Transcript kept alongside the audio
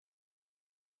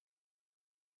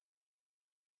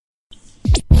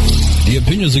The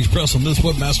opinions expressed on this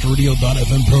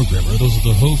WebmasterRadio.fm program are those of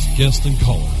the host, guests, and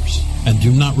callers, and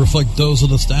do not reflect those of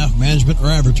the staff, management, or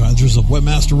advertisers of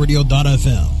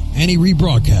WebmasterRadio.fm. Any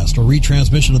rebroadcast or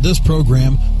retransmission of this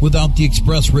program without the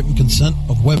express written consent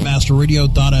of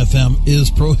WebmasterRadio.fm is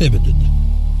prohibited.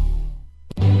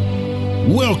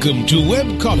 Welcome to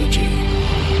Webcology.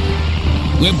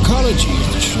 Webcology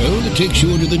is the show that takes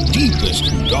you into the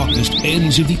deepest and darkest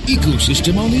ends of the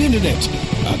ecosystem on the internet.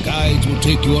 Our guides will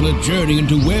take you on a journey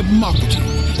into web marketing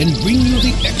and bring you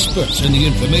the experts and the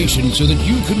information so that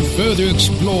you can further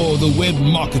explore the web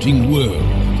marketing world.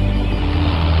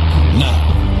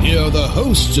 Now, here are the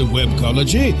hosts of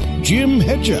Webcology, Jim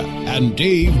Hedger and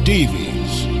Dave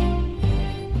Davies.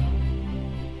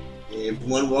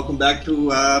 Everyone, welcome back to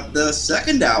the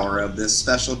second hour of this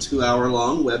special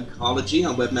 2-hour-long Webcology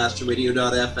on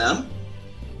WebmasterRadio.fm.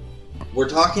 We're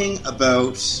talking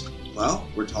about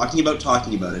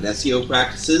talking about it. SEO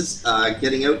practices,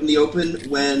 getting out in the open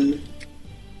when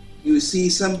you see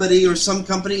somebody or some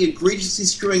company egregiously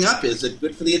screwing up. Is it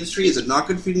good for the industry? Is it not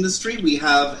good for the industry? We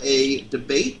have a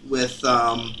debate with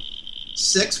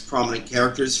 6 prominent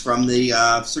characters from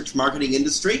the search marketing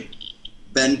industry.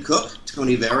 Ben Cook,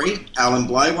 Tony Verre, Alan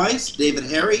Bleiweiss, David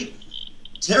Harry,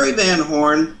 Terry Van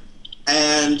Horn,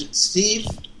 and Steve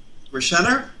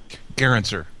Gerenscer.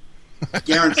 Gerenscer.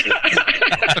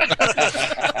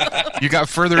 You got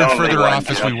further and further off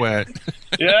as we went.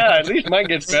 Yeah, at least mine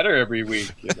gets better every week.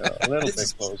 A little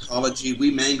This bit close. is Webcology.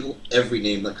 We mangle every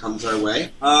name that comes our way.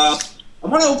 I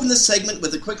want to open this segment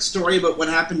with a quick story about what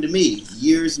happened to me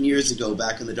years and years ago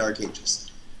back in the Dark Ages.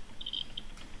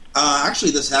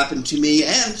 Actually, this happened to me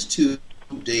and to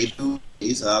Dave, who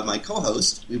is my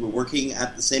co-host. We were working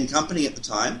at the same company at the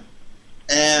time,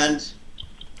 and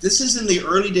this is in the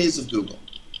early days of Google.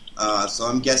 So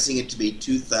I'm guessing it to be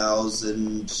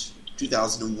 2000,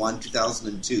 2001,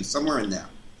 2002, somewhere in there.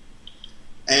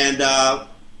 And I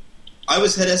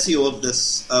was head SEO of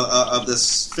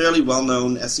this fairly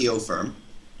well-known SEO firm,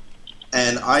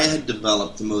 and I had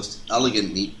developed the most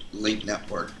elegant link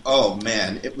network. Oh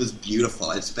man, it was beautiful.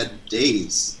 I spent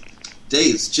days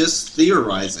just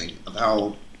theorizing of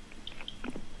how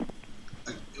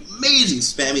an amazing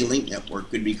spammy link network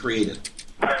could be created.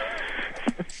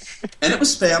 And it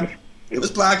was spam. It was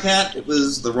black hat. It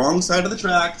was the wrong side of the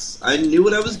tracks. I knew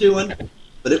what I was doing,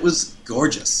 but it was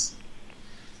gorgeous.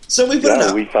 So we put it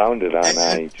up. We found it on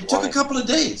It took a couple of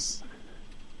days,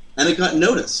 and it got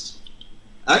noticed.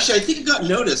 Actually, I think it got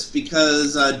noticed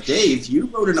because, Dave, you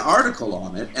wrote an article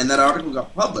on it, and that article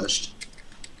got published.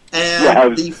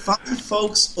 And the fine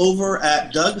folks over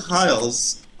at Doug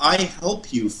Heil's I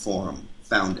Help You forum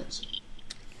found it.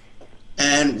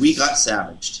 And we got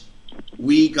savaged.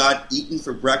 We got eaten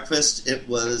for breakfast. It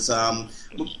was,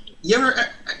 you ever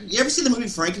see the movie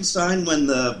Frankenstein when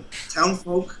the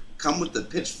townfolk come with the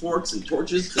pitchforks and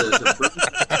torches to burn?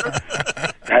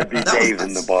 That'd be Dave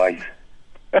and the boys.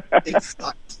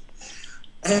 Exactly.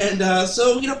 And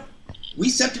so, we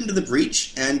stepped into the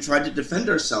breach and tried to defend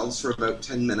ourselves for about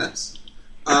 10 minutes.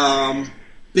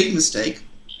 Big mistake.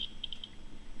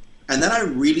 And then I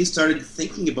really started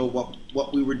thinking about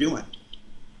what we were doing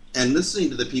and listening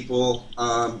to the people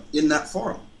in that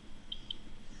forum.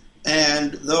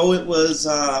 And though it was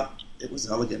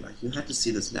elegant, you had to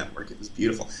see this network, it was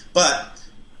beautiful, but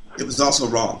it was also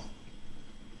wrong.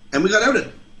 And we got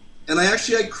outed. And I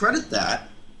credit that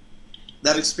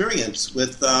experience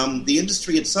with the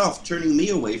industry itself turning me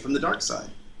away from the dark side.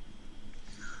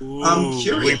 Ooh, I'm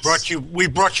curious. We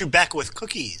brought you back with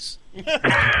cookies. Well,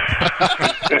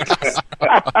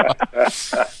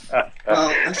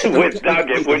 actually, with Doug,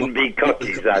 it wouldn't be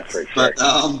cookies, that's for sure. But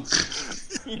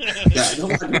yeah, I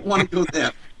don't want to go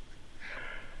there.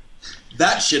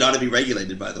 That shit ought to be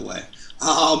regulated, by the way.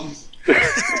 I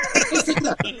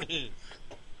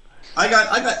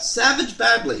got savaged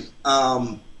badly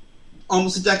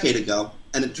almost a decade ago,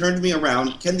 and it turned me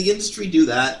around. Can the industry do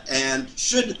that? And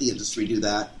should the industry do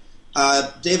that?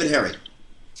 David Harry.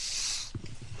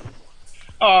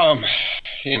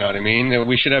 You know what I mean?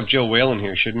 We should have Joe Whalen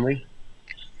here, shouldn't we?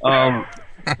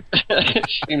 It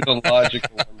seems a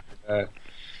logical one for that.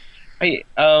 You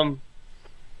know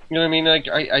what I mean? Like,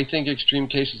 I think extreme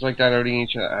cases like that outing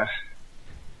each other.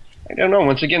 I don't know.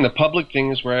 Once again, the public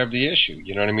thing is where I have the issue.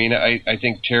 You know what I mean? I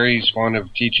think Terry's one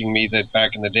of teaching me that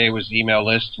back in the day was the email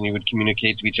list and you would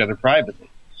communicate to each other privately.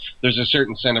 There's a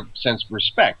certain sense of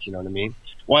respect, you know what I mean?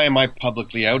 Why am I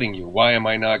publicly outing you? Why am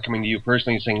I not coming to you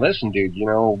personally and saying, listen, dude, you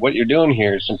know, what you're doing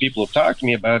here, some people have talked to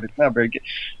me about it, it's not very good.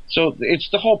 So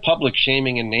it's the whole public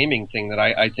shaming and naming thing that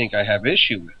I think I have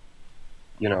issue with.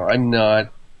 You know, I'm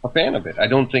not a fan of it. I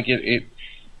don't think it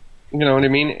You know what I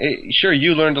mean? Sure,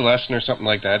 you learned a lesson or something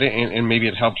like that, and maybe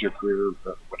it helped your career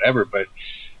or whatever, but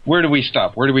where do we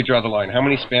stop? Where do we draw the line? How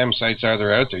many spam sites are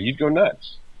there out there? You'd go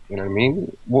nuts. You know what I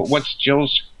mean? What's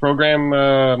Jill's program?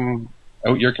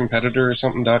 Outyourcompetitor or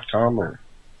something.com? Or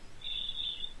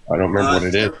I don't remember what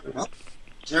it is. Well,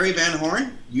 Terry Van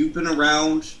Horn, you've been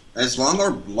around as long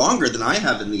or longer than I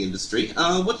have in the industry.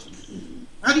 How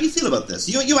do you feel about this?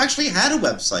 You actually had a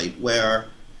website where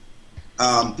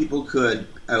people could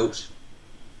out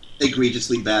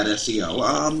egregiously bad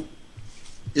SEO.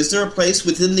 Is there a place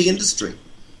within the industry?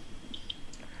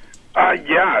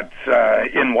 Yeah,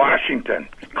 it's in Washington.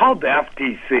 It's called the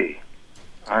FTC.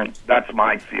 That's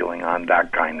my feeling on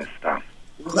that kind of stuff.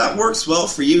 Well, that works well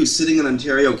for you sitting in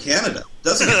Ontario, Canada,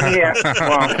 doesn't it? Yeah,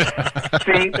 well,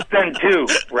 see, but then too,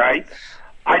 right?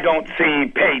 I don't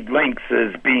see paid links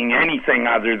as being anything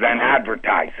other than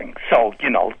advertising. So,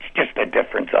 it's just a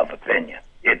difference of opinion.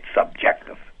 It's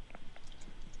subjective.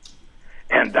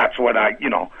 And that's what I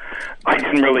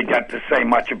didn't really get to say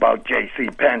much about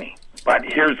JCPenney. But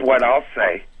here's what I'll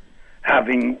say.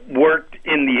 Having worked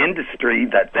in the industry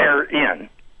that they're in,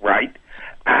 right,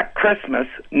 at Christmas,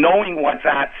 knowing what's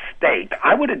at stake,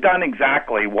 I would have done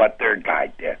exactly what their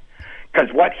guy did.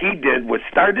 Because what he did was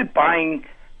started buying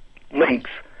links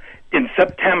in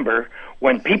September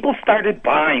when people started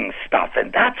buying stuff.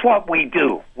 And that's what we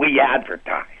do. We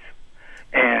advertise.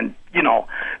 And,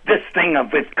 this thing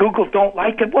of if Google don't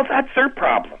like it, well, that's their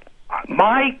problem.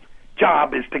 My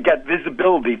job is to get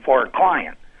visibility for a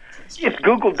client. If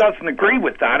Google doesn't agree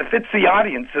with that, if it's the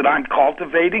audience that I'm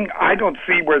cultivating, I don't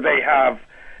see where they have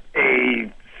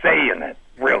a say in it,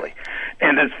 really.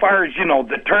 And as far as,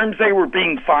 the terms they were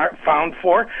being found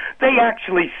for, they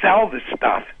actually sell the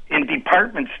stuff in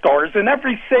department stores in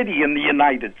every city in the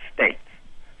United States.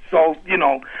 So,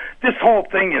 this whole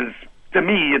thing is, to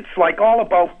me, it's like all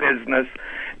about business.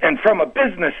 And from a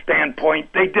business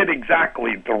standpoint, they did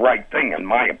exactly the right thing, in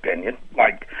my opinion.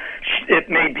 Like, it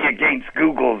may be against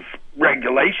Google's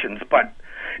regulations, but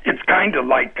it's kind of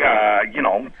like,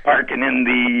 parking in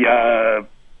the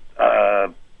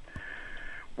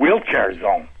wheelchair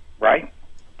zone, right?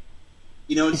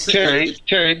 Terry,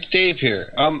 Dave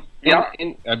here. Yeah.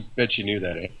 I bet you knew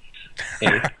that, eh?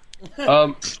 Hey.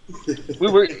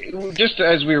 We were just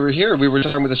as we were here. We were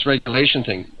talking about this regulation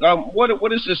thing.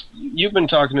 What is this? You've been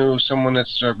talking to someone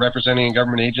that's representing a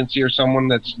government agency or someone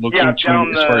that's looking to, as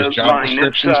far as job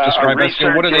descriptions, describe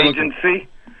SEO. What are they looking?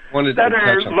 That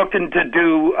are looking to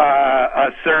do a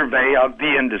survey of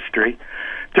the industry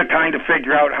to kind of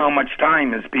figure out how much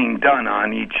time is being done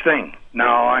on each thing.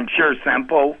 Now, I'm sure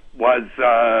Sempo was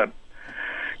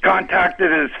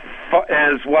contacted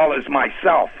as well as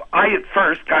myself. I at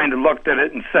first kind of looked at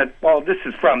it and said, well, this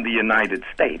is from the United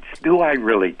States. Do I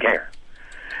really care?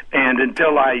 And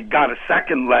until I got a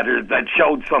second letter that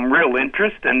showed some real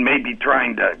interest and maybe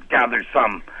trying to gather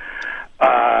some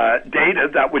data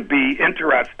that would be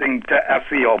interesting to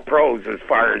SEO pros as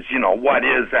far as, what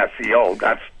is SEO?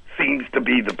 That seems to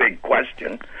be the big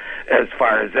question as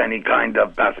far as any kind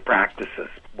of best practices,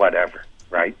 whatever,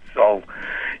 right? So,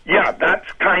 yeah,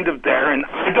 that's kind of there, and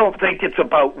I don't think it's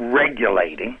about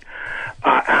regulating.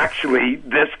 Actually,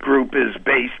 this group is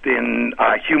based in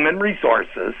human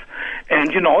resources,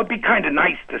 and, it'd be kind of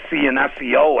nice to see an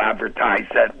SEO advertise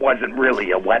that wasn't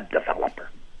really a web developer.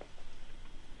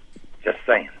 Just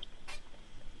saying.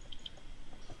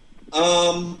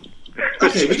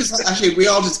 Okay, we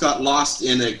all just got lost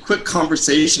in a quick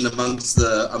conversation amongst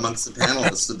the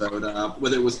panelists about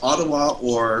whether it was Ottawa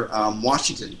or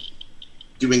Washington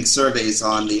doing surveys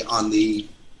on the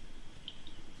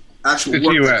actual it's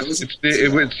work. U.S. It's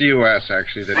the U.S.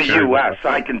 actually. The U.S.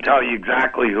 I can tell you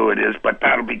exactly who it is, but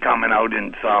that'll be coming out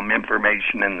in some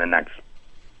information in the next.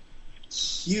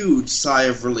 Huge sigh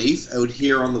of relief out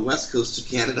here on the west coast of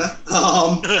Canada.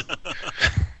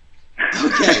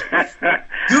 Okay.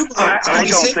 Google, I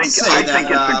think it's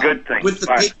a good thing. With the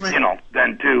but,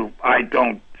 then too, I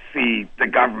don't see the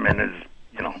government as,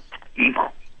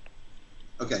 evil.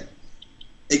 Okay.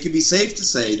 It can be safe to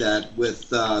say that with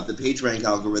the PageRank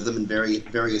algorithm and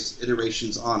various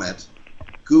iterations on it,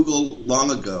 Google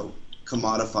long ago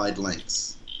commodified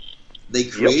links. They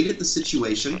created the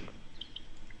situation.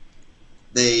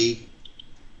 They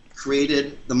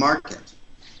created the market.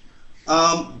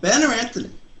 Ben or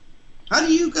Anthony, how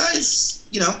do you guys,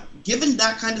 given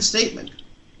that kind of statement,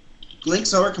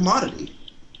 links are a commodity,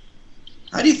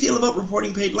 how do you feel about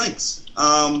reporting paid links?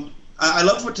 I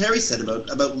love what Terry said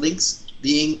about links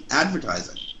being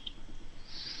advertising.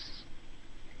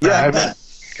 Yeah,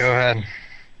 Go ahead.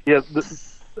 Yeah,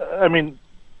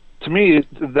 to me,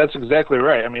 that's exactly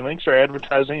right. I mean, links are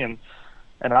advertising, and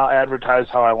and I'll advertise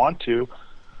how I want to.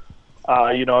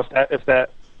 If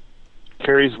that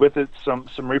carries with it some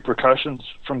repercussions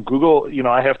from Google,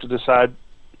 I have to decide.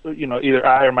 Either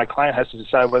I or my client has to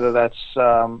decide whether that's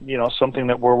something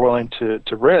that we're willing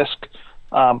to risk.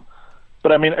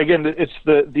 But I mean, again, it's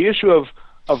the issue of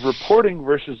reporting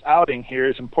versus outing here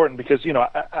is important because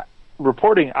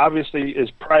reporting obviously is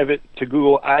private to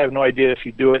Google. I have no idea if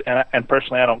you do it, and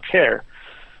personally, I don't care.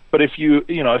 But if you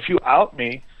out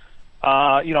me,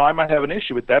 I might have an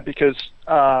issue with that because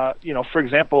for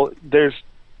example,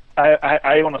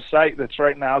 I own a site that's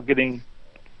right now getting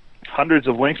hundreds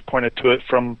of links pointed to it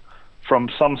from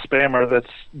some spammer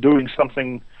that's doing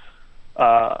something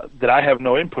that I have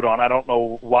no input on. I don't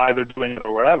know why they're doing it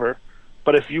or whatever.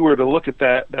 But if you were to look at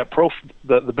the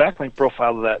backlink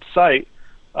profile of that site,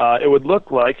 it would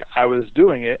look like I was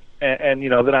doing it, and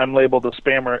then I'm labeled a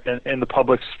spammer in the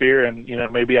public sphere, and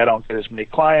maybe I don't get as many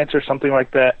clients or something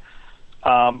like that.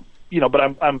 But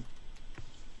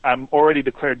I'm already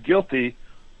declared guilty,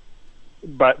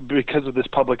 but because of this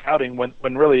public outing,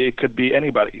 when really it could be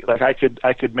anybody. Like I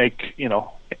could make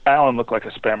Alan look like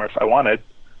a spammer if I wanted.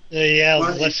 Yeah,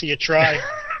 let's see you try.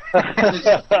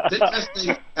 It's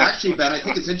interesting. Actually, Ben, I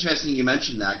think it's interesting you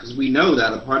mentioned that because we know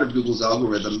that a part of Google's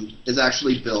algorithm is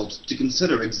actually built to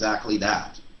consider exactly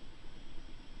that.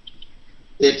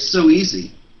 It's so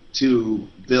easy to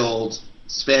build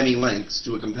spammy links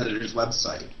to a competitor's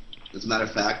website. As a matter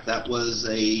of fact, that was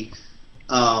an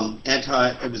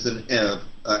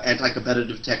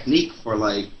anti-competitive technique for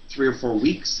like 3 or 4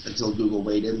 weeks until Google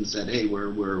weighed in and said, "Hey,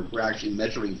 we're actually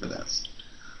measuring for this."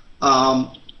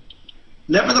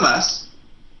 Nevertheless,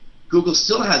 Google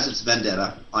still has its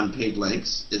vendetta on paid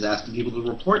links, is asking people to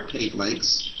report paid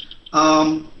links.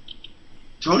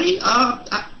 Tony,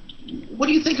 what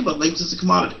do you think about links as a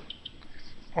commodity?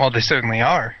 Well, they certainly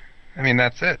are. I mean,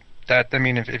 that's it.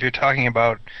 If you're talking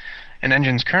about an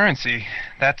engine's currency,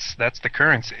 that's the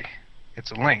currency.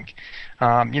 It's a link.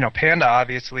 Panda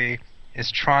obviously is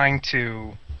trying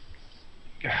to.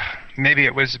 Maybe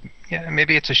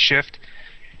it's a shift,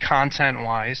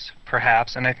 content-wise,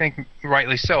 perhaps, and I think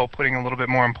rightly so, putting a little bit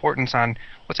more importance on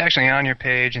what's actually on your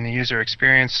page and the user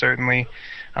experience, certainly.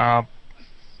 And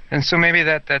so maybe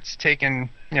that's taken.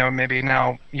 Maybe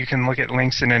now you can look at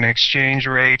links in an exchange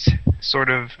rate sort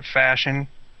of fashion,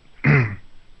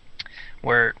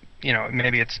 where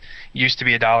maybe it's used to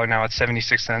be $1, now it's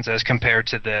 76 cents as compared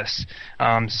to this.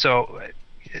 So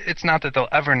it's not that they'll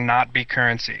ever not be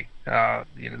currency.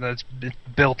 That's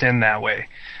built in that way.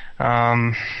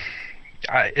 I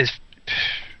just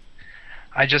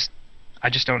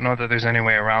don't know that there's any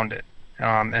way around it.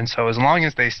 And so as long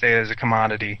as they stay as a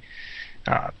commodity,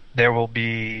 there will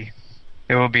be,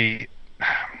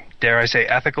 dare I say,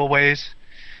 ethical ways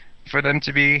for them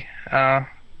to be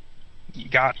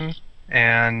gotten,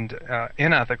 and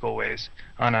unethical ways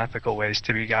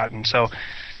to be gotten. So,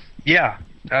 yeah,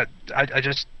 I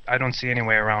don't see any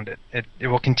way around it. It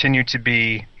will continue to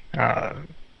be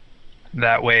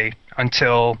that way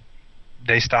until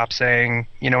they stop saying,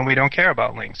 we don't care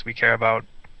about links. We care about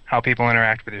how people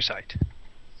interact with your site.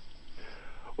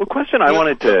 Well, question I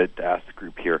wanted to ask the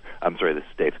group here. I'm sorry, this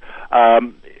is Dave.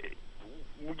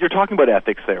 You're talking about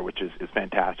ethics there, which is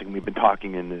fantastic. And we've been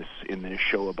talking in this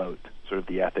show about sort of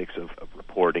the ethics of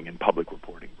reporting and public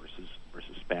reporting versus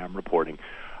spam reporting.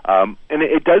 And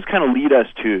it does kind of lead us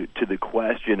to the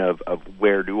question of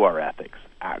where do our ethics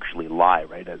actually lie,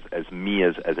 right? As me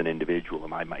as an individual,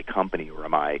 am I my company, or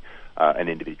am I an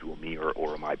individual me,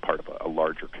 or am I part of a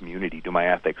larger community? Do my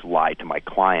ethics lie to my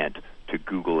client, to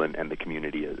Google and the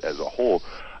community as a whole,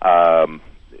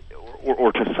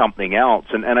 or to something else?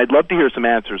 And I'd love to hear some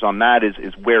answers on that.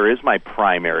 Is where is my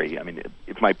primary? I mean,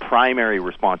 if my primary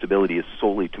responsibility is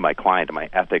solely to my client and my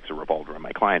ethics are revolved around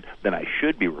my client, then I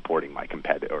should be reporting my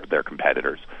competitor or their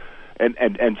competitors.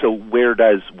 And so where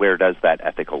does that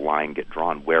ethical line get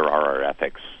drawn? Where are our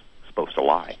ethics supposed to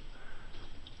lie?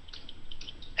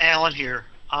 Alan here.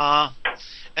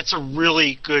 That's a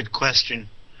really good question,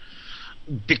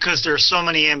 because there are so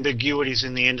many ambiguities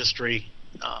in the industry,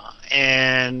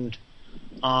 and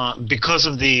because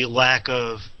of the lack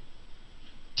of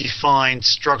defined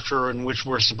structure in which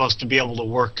we're supposed to be able to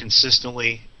work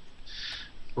consistently,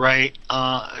 right?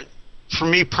 For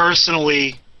me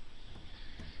personally,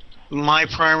 my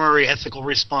primary ethical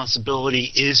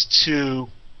responsibility is to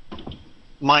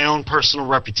my own personal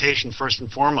reputation first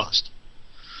and foremost.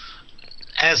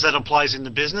 As that applies in the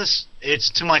business, it's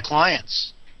to my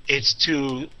clients. It's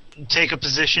to take a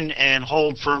position and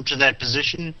hold firm to that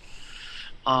position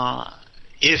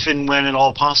if and when at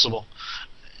all possible.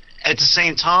 At the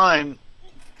same time,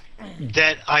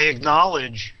 that I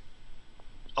acknowledge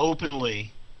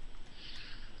openly,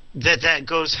 that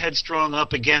goes headstrong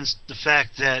up against the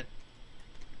fact that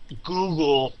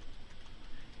Google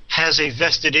has a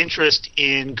vested interest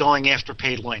in going after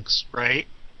paid links, right?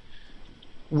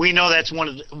 We know that's one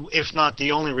of the, if not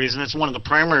the only reason, it's one of the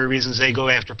primary reasons they go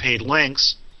after paid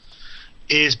links,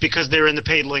 is because they're in the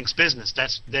paid links business.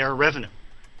 That's their revenue,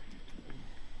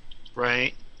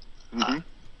 right? Mm-hmm.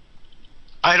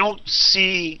 I don't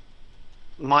see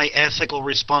my ethical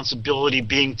responsibility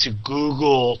being to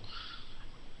Google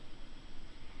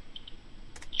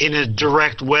in a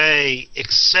direct way,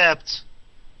 except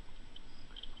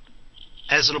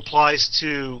as it applies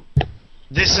to,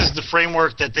 this is the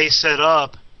framework that they set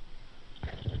up,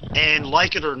 and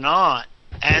like it or not,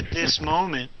 at this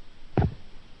moment,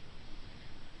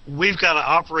 we've got to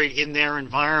operate in their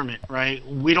environment, right?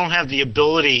 We don't have the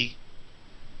ability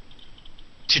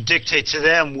to dictate to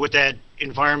them what that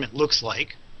environment looks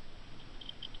like.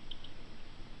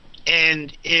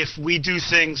 And if we do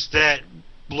things that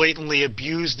blatantly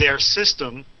abuse their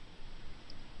system,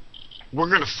 we're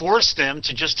going to force them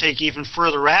to just take even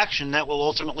further action that will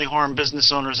ultimately harm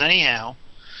business owners anyhow.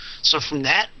 So from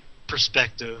that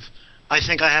perspective, I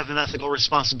think I have an ethical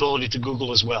responsibility to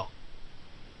Google as well.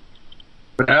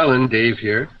 But Alan, Dave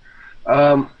here.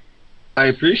 I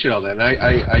appreciate all that.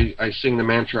 And I sing the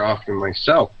mantra often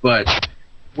myself, but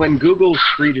when Google's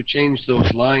free to change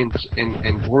those lines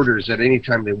and borders at any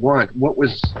time they want, what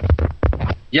was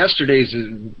yesterday's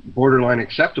borderline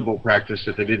acceptable practice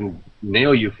that they didn't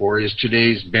nail you for is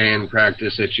today's banned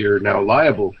practice that you're now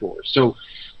liable for. So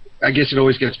I guess it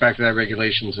always gets back to that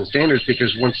regulations and standards,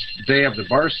 because once they have the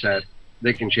bar set,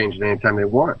 they can change it anytime they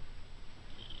want.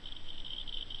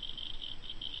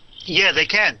 Yeah, they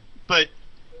can, but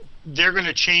they're going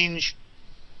to change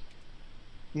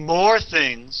more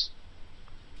things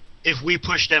if we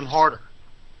push them harder.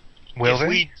 Will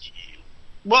they?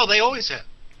 Well, they always have.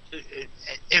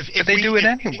 But they do it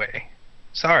anyway.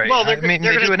 Sorry. Well, they're going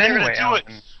to do it anyway.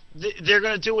 They're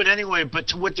going to do it anyway, but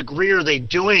to what degree are they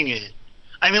doing it?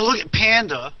 I mean, look at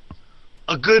Panda.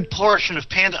 A good portion of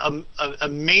Panda, a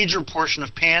major portion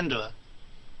of Panda,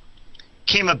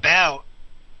 came about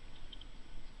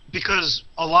because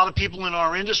a lot of people in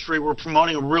our industry were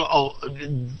promoting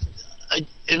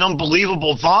an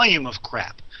unbelievable volume of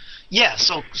crap. Yeah,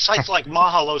 so sites like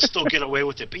Mahalo still get away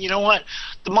with it. But you know what?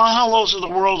 The Mahalos of the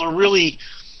world are really,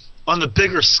 on the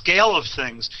bigger scale of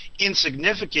things,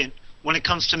 insignificant when it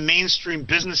comes to mainstream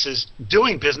businesses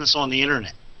doing business on the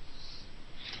internet.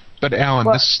 But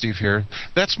Alan, this is Steve here.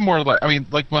 That's more like, I mean,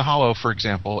 like Mahalo, for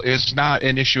example, is not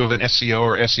an issue of an SEO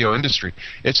or SEO industry.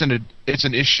 It's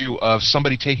an issue of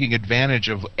somebody taking advantage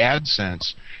of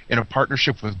AdSense in a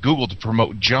partnership with Google to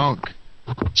promote junk,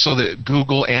 so that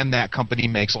Google and that company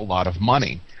makes a lot of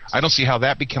money. I don't see how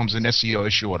that becomes an SEO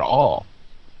issue at all.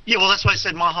 Yeah, well, that's why I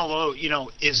said Mahalo,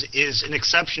 is an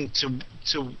exception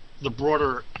to the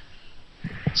broader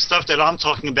stuff that I'm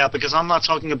talking about, because I'm not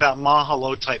talking about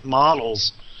Mahalo type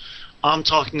models. I'm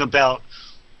talking about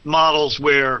models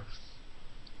where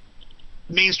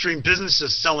mainstream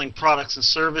businesses selling products and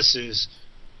services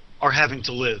are having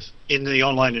to live in the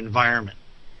online environment.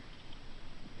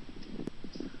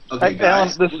 Okay, Alan,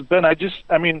 this is Ben.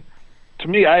 To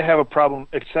me, I have a problem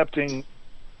accepting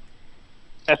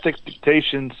ethics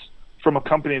dictations from a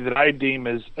company that I deem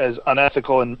as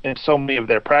unethical in so many of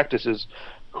their practices.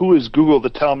 Who is Google to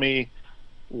tell me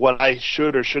what I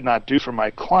should or should not do for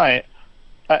my client?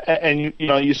 And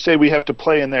you say we have to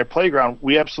play in their playground.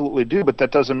 We absolutely do, but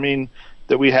that doesn't mean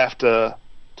that we have to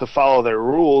follow their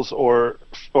rules or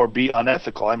be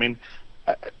unethical. I mean,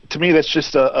 to me, that's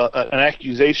just an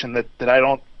accusation that I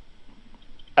don't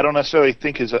necessarily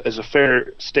think is a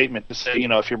fair statement to say.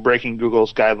 If you're breaking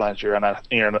Google's guidelines, you're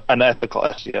an unethical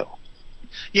SEO.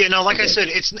 Yeah, no, like I said,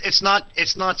 it's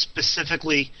not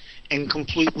specifically and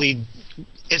completely.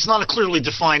 It's not a clearly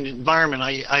defined environment.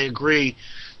 I agree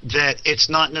that it's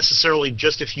not necessarily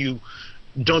just if you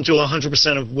don't do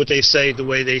 100% of what they say the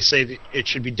way they say that it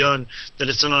should be done, that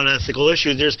it's an unethical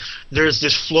issue. There's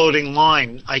this floating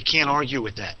line. I can't argue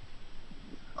with that.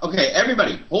 Okay,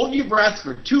 everybody, hold your breath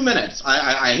for 2 minutes.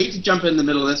 I hate to jump in the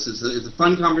middle of this. It's a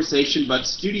fun conversation, but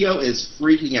studio is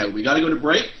freaking out. We got to go to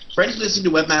break. Friends, you're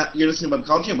listening to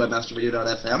Webcology on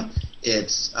webmasterradio.fm.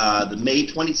 It's the May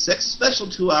 26th special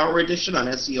 2-hour edition on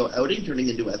SEO outing, turning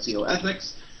into SEO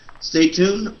ethics. Stay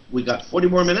tuned. We got 40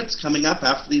 more minutes coming up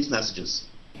after these messages.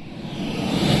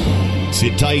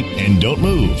 Sit tight and don't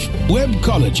move.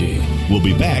 Webcology. We'll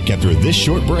be back after this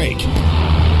short break.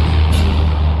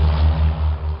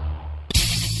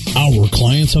 Our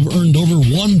clients have earned over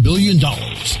 $1 billion.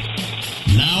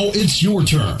 Now it's your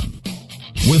turn.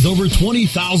 With over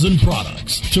 20,000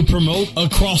 products to promote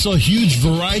across a huge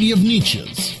variety of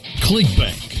niches,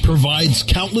 ClickBank provides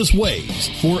countless ways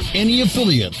for any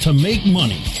affiliate to make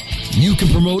money. You can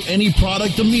promote any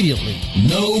product immediately.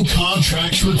 No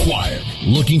contracts required.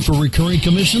 Looking for recurring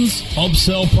commissions?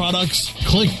 Upsell products?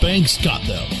 ClickBank's got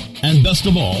them. And best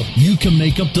of all, you can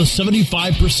make up to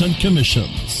 75%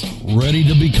 commissions. Ready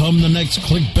to become the next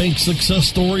ClickBank success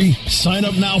story? Sign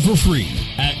up now for free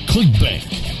at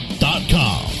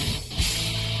clickbank.com.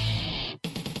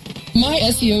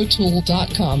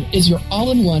 MySEOtool.com is your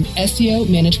all-in-one SEO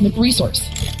management resource.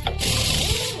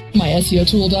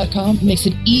 MySEOtool.com makes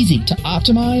it easy to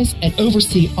optimize and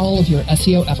oversee all of your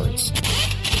SEO efforts.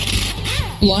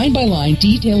 Line-by-line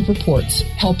detailed reports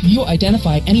help you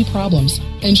identify any problems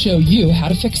and show you how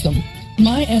to fix them.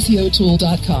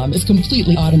 MySEOtool.com is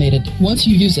completely automated. Once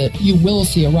you use it, you will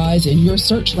see a rise in your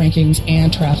search rankings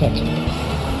and traffic.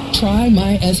 Try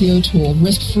My SEO Tool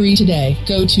risk-free today.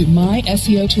 Go to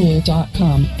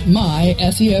MySEOtool.com.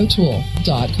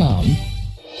 MySEOtool.com.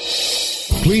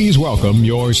 Please welcome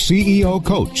your CEO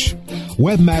coach.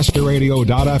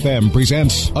 Webmasterradio.fm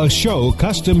presents a show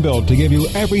custom built to give you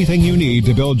everything you need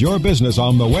to build your business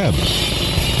on the web.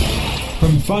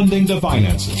 From funding to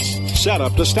finances,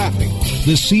 setup to staffing,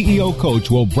 the CEO coach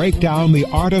will break down the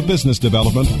art of business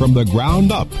development from the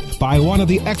ground up by one of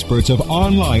the experts of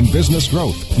online business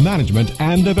growth, management,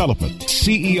 and development.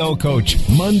 CEO Coach,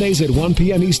 Mondays at 1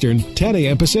 p.m. Eastern, 10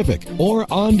 a.m. Pacific,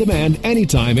 or on demand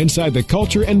anytime inside the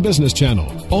Culture and Business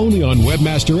Channel, only on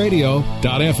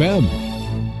webmasterradio.fm.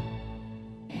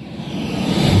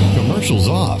 Commercials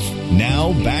off.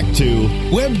 Now back to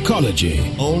Webcology,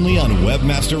 only on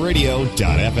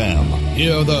webmasterradio.fm.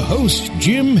 Here are the hosts,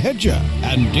 Jim Hedger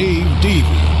and Dave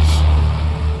Davies.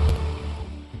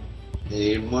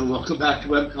 Hey everyone, welcome back to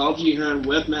Webcology here on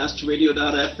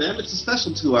webmasterradio.fm. It's a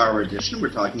special 2-hour edition. We're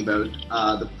talking about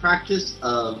the practice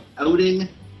of outing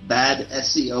bad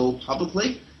SEO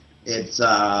publicly. It's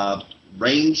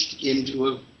ranged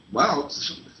into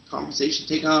it's a conversation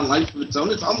taking on life of its own.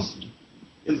 It's almost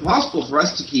impossible for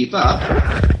us to keep up.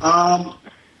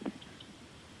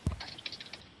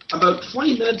 About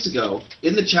 20 minutes ago,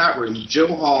 in the chat room, Joe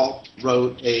Hall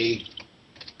wrote a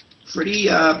pretty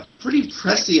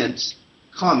prescient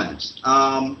comment.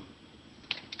 I'm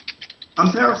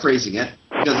paraphrasing it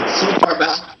because it's so far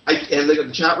back, and the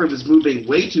chat room is moving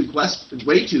way too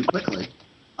quickly.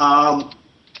 What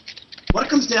it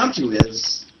comes down to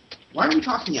is, why are we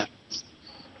talking about this?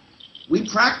 We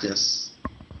practice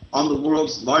on the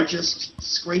world's largest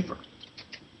scraper.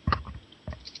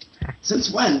 Since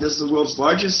when does the world's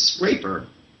largest scraper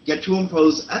get to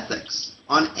impose ethics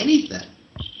on anything?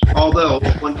 Although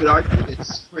one could argue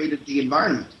it's created the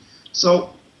environment.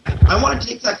 So I want to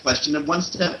take that question one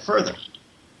step further.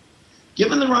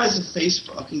 Given the rise of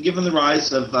Facebook and given the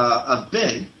rise of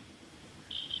Bing,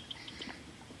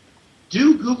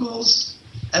 do Google's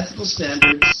ethical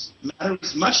standards matter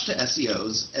as much to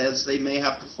SEOs as they may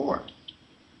have before?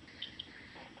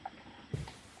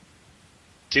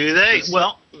 Do they?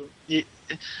 Well,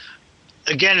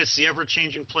 again, it's the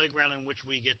ever-changing playground in which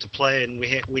we get to play and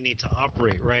we need to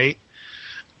operate, right?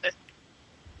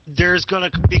 There's going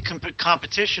to be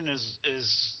competition as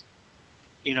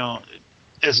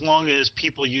long as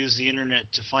people use the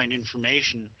internet to find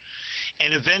information.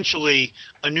 And eventually,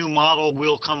 a new model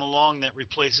will come along that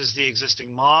replaces the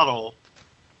existing model,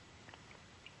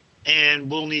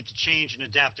 and we'll need to change and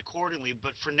adapt accordingly.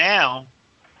 But for now,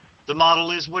 the model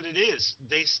is what it is.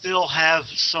 They still have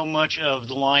so much of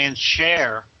the lion's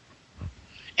share.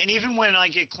 And even when I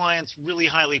get clients really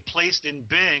highly placed in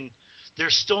Bing,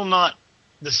 there's still not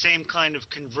the same kind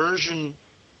of conversion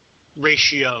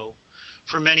ratio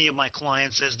for many of my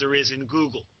clients as there is in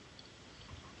Google.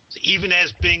 So even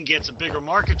as Bing gets a bigger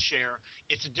market share,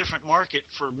 it's a different market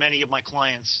for many of my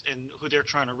clients and who they're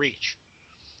trying to reach.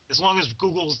 As long as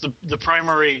Google's the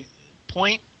primary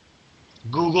point,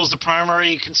 Google's the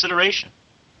primary consideration.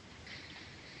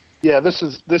 Yeah, this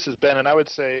is Ben, and I would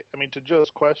say, to Joe's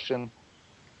question,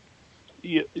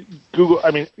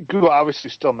 Google obviously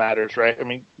still matters, right?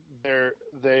 They're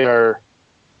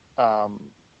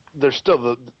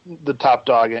still the top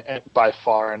dog by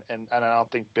far, and I don't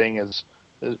think Bing is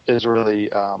really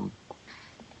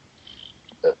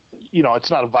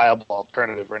it's not a viable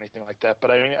alternative or anything like that. But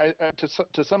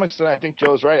to some extent, I think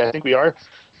Joe's right. I think we are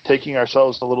taking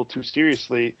ourselves a little too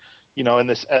seriously, in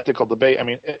this ethical debate.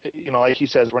 Like he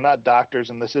says, we're not doctors,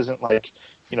 and this isn't like,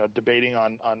 debating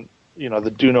on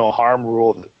the do no harm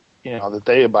rule that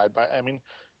they abide by.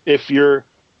 If you're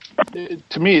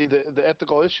to me, the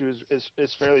ethical issue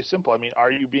is fairly simple. I mean,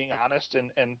 are you being honest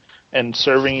and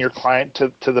serving your client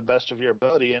to the best of your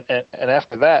ability? And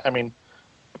after that, I mean,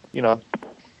 you know,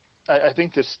 I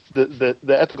think the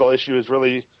ethical issue is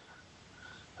really,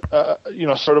 you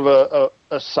know, sort of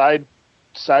a side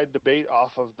debate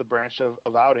off of the branch of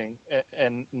outing,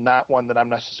 and not one that I'm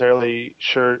necessarily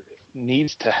sure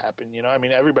needs to happen. You know, I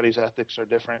mean, everybody's ethics are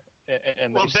different,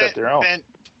 and they set their own.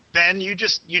 Ben, you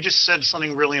just said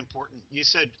something really important. You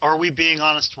said, are we being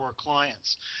honest to our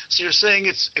clients? So you're saying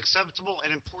it's acceptable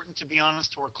and important to be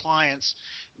honest to our clients,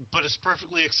 but it's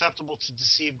perfectly acceptable to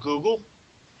deceive Google?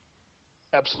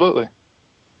 Absolutely.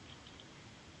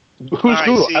 Who's right,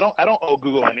 Google? see, I don't owe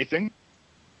Google anything.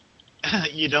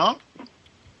 You don't?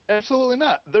 Absolutely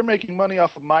not. They're making money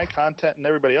off of my content and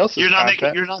everybody else's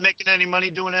content. You're not making any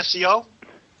money doing SEO?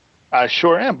 I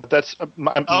sure am, but that's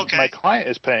my client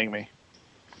is paying me.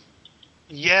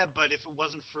 Yeah, but if it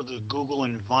wasn't for the Google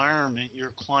environment,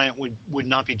 your client would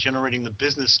not be generating the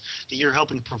business that you're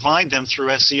helping provide them through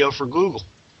SEO for Google.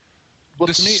 Well,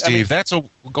 this is Steve.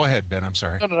 Go ahead, Ben. I'm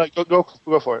sorry. No.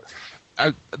 Go for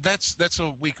it. That's a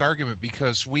weak argument,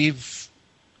 because we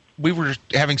were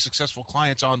having successful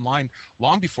clients online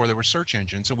long before there were search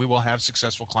engines, and we will have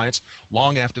successful clients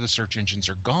long after the search engines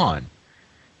are gone.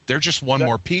 They're just one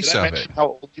more piece of it. How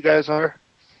old you guys are?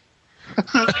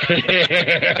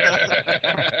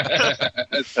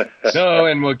 No,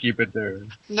 and we'll keep it there.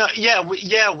 No,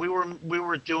 we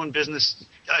were doing business.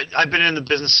 I've been in the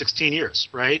business 16 years,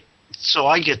 right? So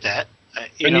I get that.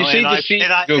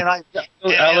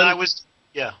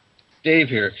 Dave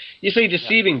here. You say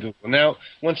deceiving Google. Now,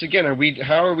 once again,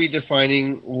 how are we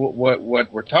defining what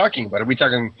we're talking about? Are we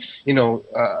talking,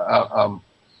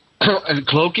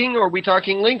 cloaking, or are we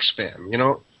talking link spam? You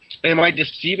know, am I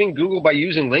deceiving Google by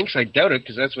using links? I doubt it,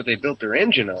 because that's what they built their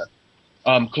engine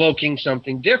on. Cloaking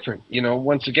something different. You know,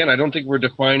 once again, I don't think we're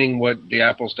defining what the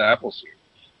apples to apples here.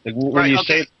 Like, when you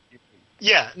say.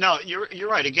 Yeah, no, you're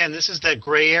right. Again, this is that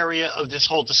gray area of this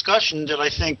whole discussion that I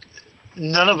think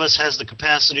none of us has the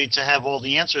capacity to have all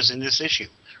the answers in this issue,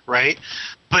 right?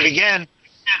 But again,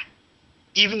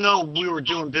 even though we were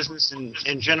doing business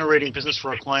and generating business for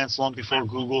our clients long before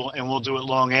Google, and we'll do it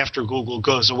long after Google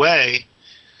goes away,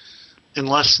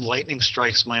 unless lightning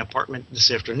strikes my apartment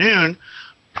this afternoon,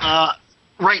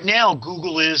 right now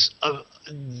Google is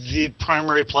the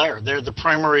primary player. They're the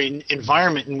primary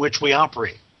environment in which we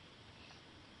operate.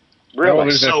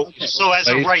 Really? So as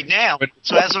of right now,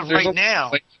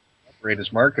 operate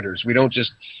as marketers. We don't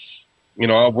just,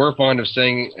 we're fond of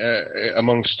saying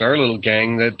amongst our little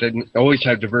gang that always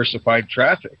have diversified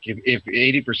traffic. If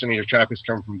 80% of your traffic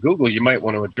come from Google, you might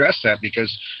want to address that,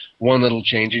 because one little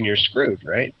change and you're screwed,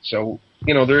 right? So,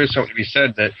 there is something to be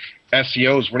said that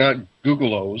SEOs, we're not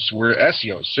Google-Os, we're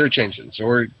SEOs, search engines,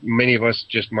 or many of us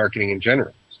just marketing in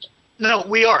general. No,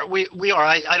 we are. We are.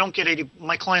 I don't get 80.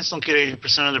 My clients don't get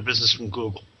 80% of their business from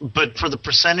Google, but for the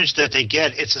percentage that they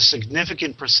get, it's a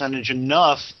significant percentage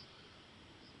enough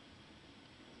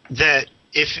that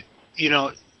if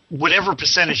whatever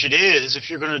percentage it is,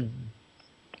 if you're going to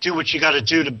do what you got to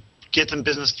do to get them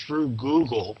business through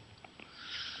Google,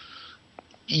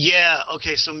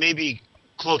 so maybe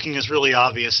cloaking is really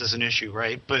obvious as an issue,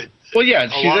 right? But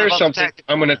there's something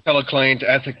I'm going to tell a client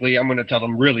ethically. I'm going to tell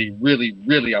them really, really,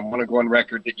 really, I'm going to go on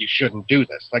record that you shouldn't do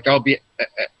this. Like, I'll be,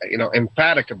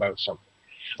 emphatic about something.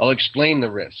 I'll explain the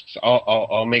risks.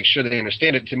 I'll make sure they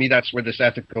understand it. To me, that's where this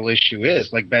ethical issue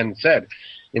is. Like Ben said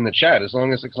in the chat, as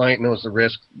long as the client knows the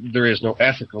risk, there is no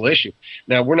ethical issue.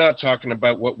 Now, we're not talking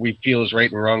about what we feel is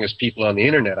right and wrong as people on the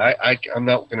internet. I'm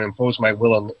not going to impose my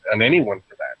will on anyone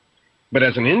for that. But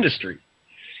as an industry,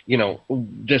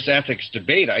 this ethics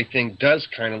debate, I think, does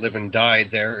kind of live and die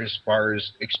there as far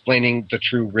as explaining the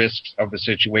true risks of the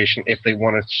situation if they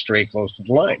want to stray close to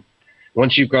the line.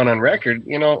 Once you've gone on record,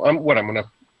 I'm going to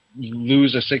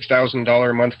lose a $6,000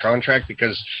 a month contract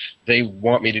because they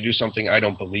want me to do something I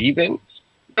don't believe in?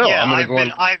 No, I'm going to go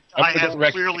on. I have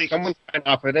clearly. Someone sign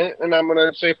off on it, and I'm going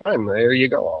to say, fine, there you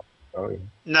go.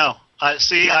 No, I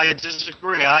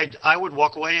disagree. I would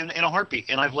walk away in a heartbeat,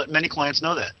 and I've let many clients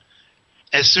know that.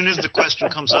 As soon as the question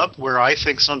comes up where I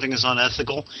think something is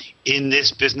unethical in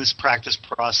this business practice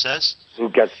process. Who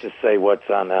gets to say what's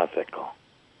unethical?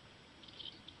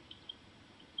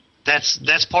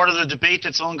 That's part of the debate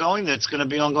that's ongoing, that's going to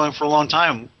be ongoing for a long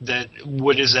time.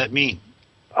 What does that mean?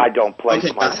 I don't place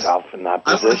myself in that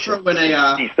position. I want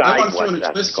to throw in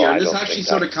a twist here. This actually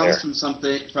sort of comes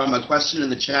from a question in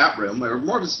the chat room, or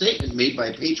more of a statement made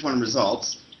by Page One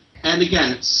Results. And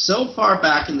again, it's so far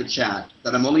back in the chat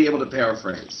that I'm only able to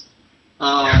paraphrase.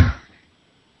 And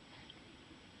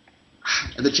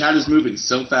And the chat is moving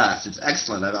so fast. It's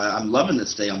excellent. I'm loving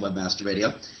this day on Webmaster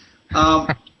Radio.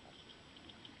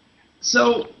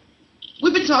 So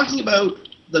we've been talking about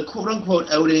the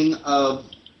quote-unquote outing of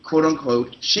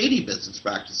quote-unquote shady business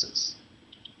practices.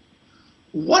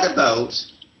 What about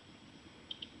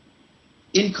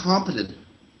incompetent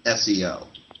SEO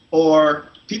or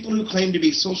people who claim to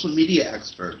be social media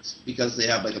experts because they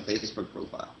have like a Facebook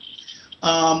profile?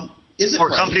 Is it or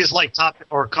right? companies like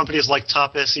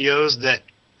top SEOs that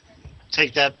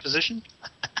take that position?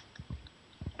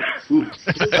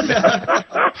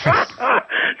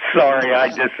 Sorry, I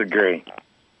disagree.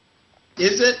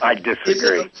 I disagree. Is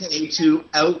it okay to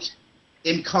out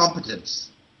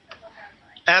incompetence?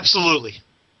 Absolutely.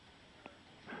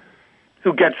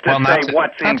 Who gets to say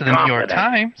what's incompetent? Not to the New York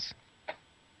Times.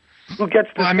 Who gets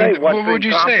to I say mean, what's what would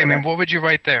you say? I incompetent? mean, what would you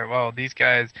write there? Well, these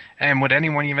guys, and would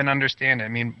anyone even understand it? I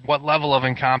mean, what level of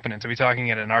incompetence? Are we talking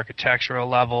at an architectural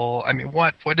level? I mean,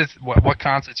 what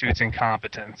constitutes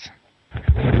incompetence?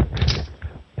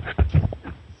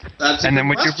 And then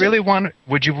would you really want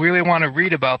to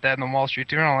read about that in the Wall Street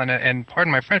Journal? And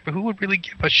pardon my French, but who would really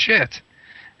give a shit?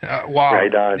 Wow,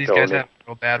 right on, these Tony. guys have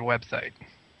a bad website.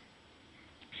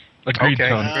 Agreed, Okay,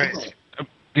 Tony. great.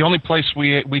 The only place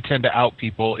we tend to out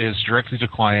people is directly to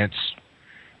clients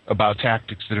about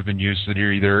tactics that have been used that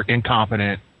are either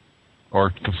incompetent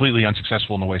or completely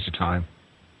unsuccessful and a waste of time.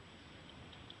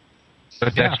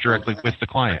 But that's directly with the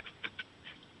client.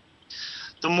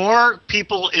 The more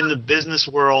people in the business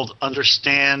world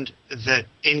understand that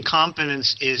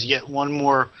incompetence is yet one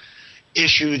more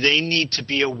issue they need to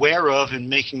be aware of in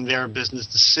making their business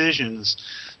decisions,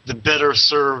 the better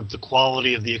served the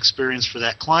quality of the experience for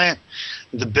that client,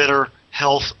 the better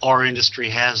health our industry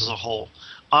has as a whole.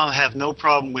 I have no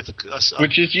problem with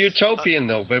which is utopian,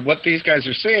 though. But what these guys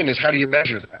are saying is, how do you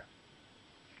measure that?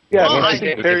 Yeah, well, I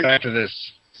think we'll get back to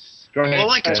this. Go ahead. All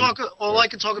I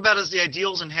can talk about is the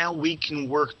ideals and how we can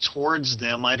work towards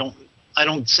them. I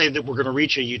don't say that we're going to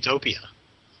reach a utopia.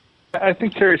 I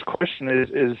think Terry's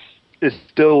question is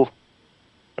still,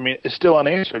 is still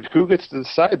unanswered. Who gets to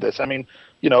decide this? I mean,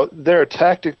 there are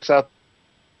tactics out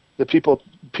that people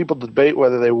debate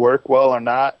whether they work well or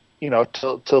not.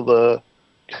 Till the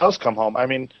cows come home. I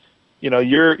mean,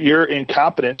 your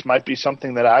incompetence might be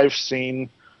something that I've seen,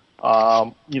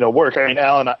 work. I mean,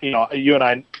 Alan, you and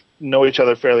I know each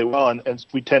other fairly well, and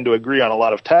we tend to agree on a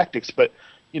lot of tactics. But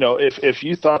if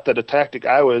you thought that a tactic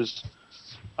I was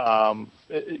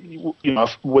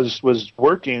was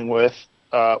working with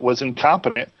was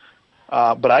incompetent,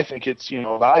 but I think it's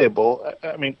valuable.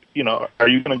 I mean, are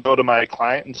you going to go to my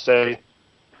client and say,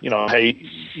 hey,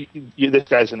 this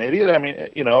guy's an idiot? I mean,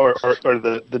 or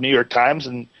the New York Times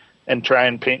and try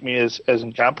and paint me as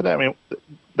incompetent? I mean,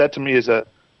 that to me is a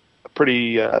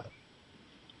pretty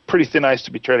thin ice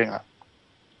to be treading on.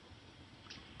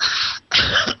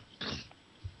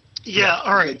 Yeah,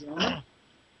 all right.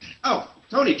 Oh,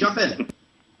 Tony, jump in.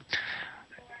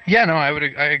 Yeah, no, I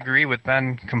agree with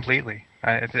Ben completely.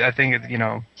 I think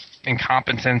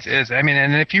incompetence is. I mean,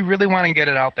 and if you really want to get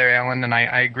it out there, Alan, and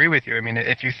I agree with you. I mean,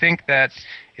 if you think that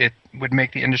it would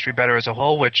make the industry better as a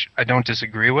whole, which I don't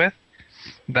disagree with,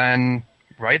 then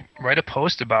write a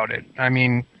post about it. I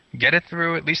mean, get it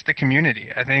through at least the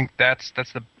community. I think that's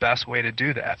the best way to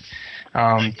do that.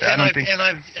 I've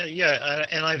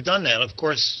done that. Of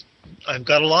course, I've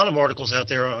got a lot of articles out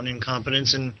there on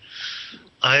incompetence, and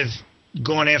I've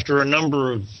gone after a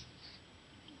number of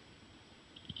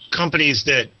companies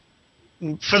that,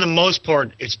 for the most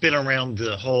part, it's been around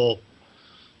the whole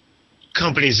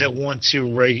companies that want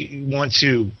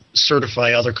to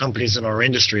certify other companies in our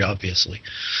industry, obviously,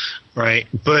 right?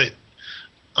 But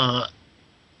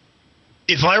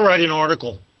if I write an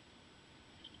article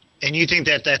and you think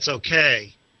that that's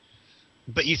okay,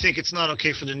 but you think it's not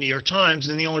okay for the New York Times,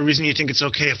 then the only reason you think it's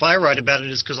okay if I write about it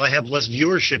is because I have less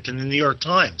viewership than the New York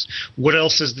Times. What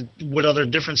other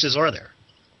differences are there?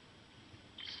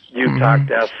 You talk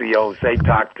to SEOs, they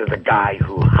talk to the guy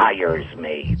who hires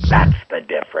me. That's the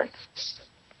difference.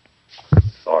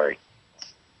 Sorry.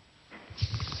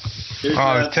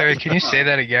 Terry, can you say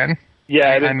that again?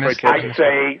 Yeah, I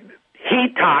say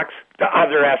he talks to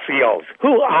other SEOs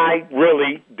who I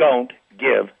really don't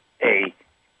give a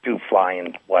two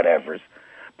flying whatevers.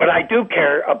 But I do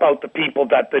care about the people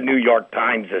that the New York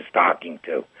Times is talking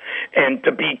to. And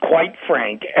to be quite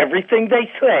frank, everything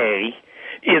they say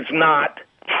is not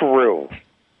true.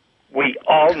 We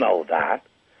all know that.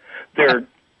 They're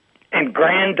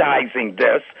aggrandizing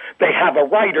this. They have a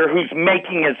writer who's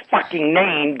making his fucking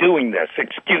name doing this.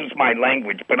 Excuse my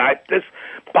language, but this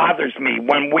bothers me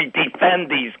when we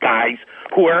defend these guys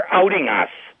who are outing us.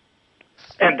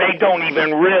 And they don't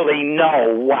even really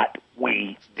know what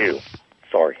we do.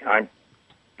 Sorry,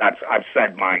 I've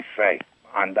said my say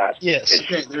on that. Yes.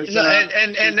 issue. Okay,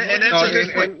 and that's a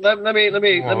good point. Let me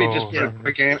just put a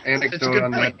quick anecdote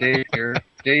on that,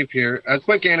 Dave here. A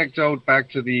quick anecdote back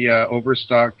to the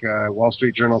Overstock Wall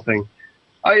Street Journal thing.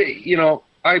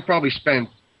 I probably spent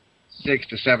 6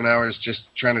 to 7 hours just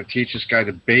trying to teach this guy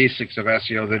the basics of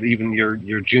SEO that even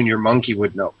your junior monkey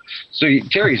would know. So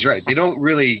Terry's right. They don't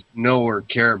really know or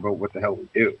care about what the hell we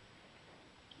do.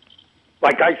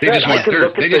 Like I said, I could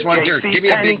look at the JC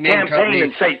Penney campaign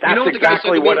and say that's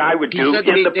exactly what I would do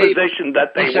in the position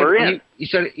that they were in. He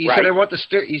said, I want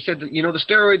he said, the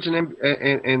steroids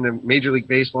and the Major League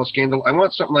Baseball scandal, I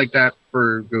want something like that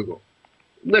for Google.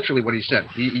 Literally what he said.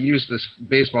 He used this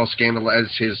baseball scandal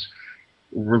as his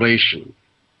relation.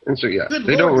 And so, yeah, Good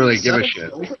they Lord, don't really give a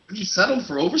shit. He settled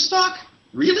for Overstock?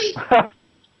 Really?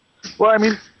 Well, I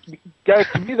mean, guys,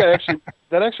 to me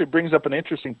that actually brings up an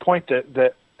interesting point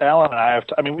that Alan and I have.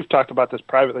 We've talked about this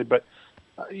privately, but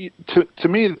to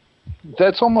me,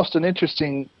 that's almost an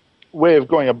interesting way of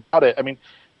going about it. I mean,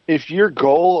 if your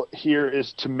goal here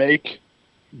is to make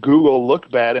Google look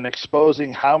bad and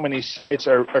exposing how many sites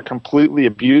are completely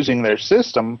abusing their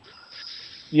system,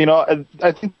 I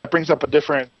think that brings up a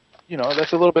different,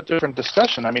 that's a little bit different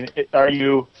discussion. I mean, are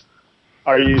you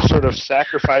sort of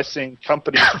sacrificing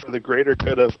companies for the greater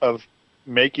good of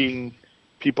making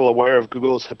people aware of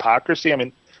Google's hypocrisy? I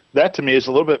mean, that to me is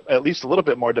at least a little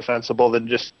bit more defensible than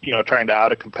just, trying to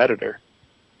out a competitor.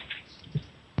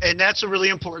 And that's a really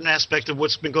important aspect of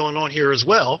what's been going on here as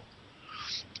well.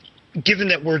 Given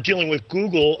that we're dealing with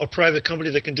Google, a private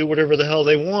company that can do whatever the hell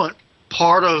they want,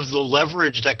 part of the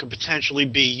leverage that could potentially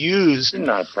be used. They're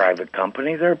not a private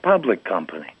company; they're a public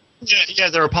company. Yeah,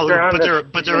 they're a public, they're on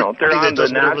the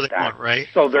NASDAQ, right?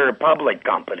 So they're a public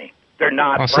company. They're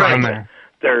not private.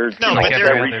 They're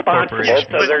responsible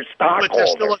to their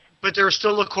stockholders. But they're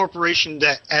still a corporation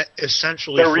that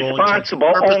essentially they're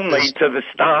responsible only to the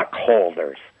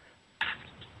stockholders.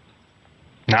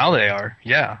 Now they are,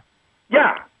 yeah.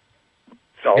 Yeah.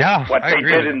 So what they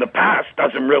did in the past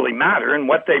doesn't really matter, and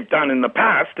what they've done in the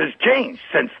past has changed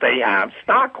since they have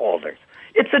stockholders.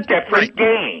 It's a different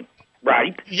game,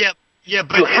 right? Yeah,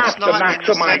 but you have to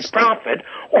maximize profit,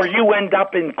 or you end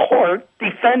up in court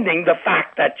defending the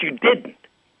fact that you didn't.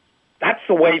 That's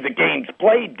the way the game's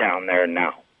played down there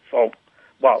now. So,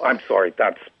 I'm sorry,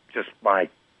 that's just my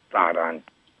thought on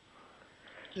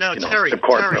Terry, the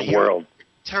corporate world.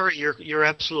 Terry, you're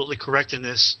absolutely correct in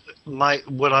this.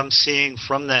 What I'm seeing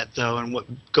from that, though, and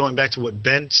going back to what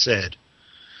Ben said,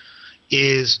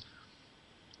 is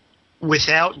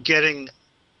without getting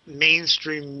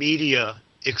mainstream media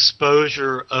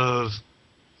exposure of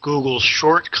Google's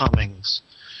shortcomings,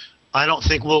 I don't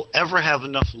think we'll ever have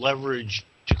enough leverage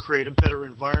to create a better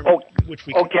environment. Which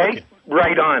we can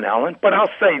right on, Alan. But I'll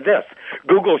say this: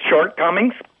 Google's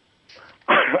shortcomings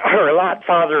are a lot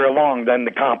farther along than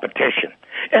the competition.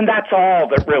 And that's all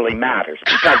that really matters,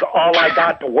 because all I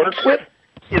got to work with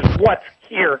is what's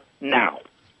here now.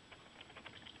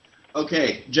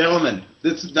 Okay, gentlemen,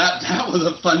 that was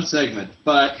a fun segment,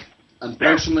 but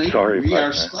unfortunately we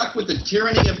are stuck with the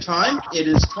tyranny of time. It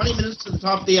is 20 minutes to the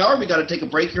top of the hour. We got to take a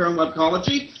break here on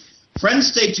Webcology. Friends,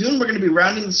 stay tuned. We're going to be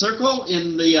rounding the circle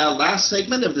in the last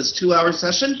segment of this 2-hour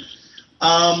session.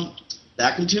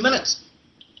 Back in 2 minutes.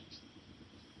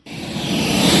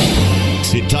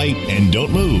 Sit tight and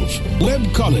don't move.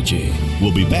 Webcology.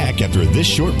 We'll be back after this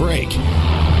short break.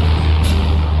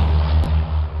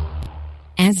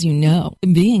 As you know,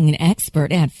 being an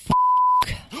expert at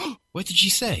What did she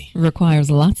say? requires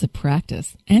lots of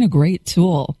practice and a great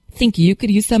tool. Think you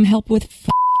could use some help with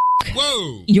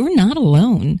Whoa! You're not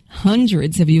alone.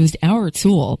 Hundreds have used our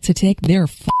tool to take their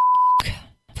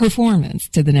performance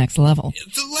to the next level.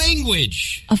 The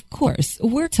language! Of course,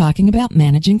 we're talking about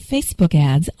managing Facebook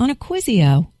ads on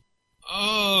Acquisio.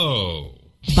 Oh.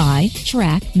 Buy,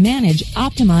 track, manage,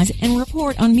 optimize, and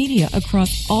report on media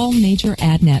across all major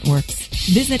ad networks.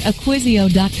 Visit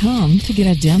Acquisio.com to get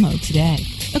a demo today.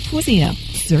 Acquisio.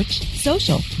 Search,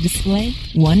 social, display,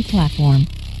 one platform.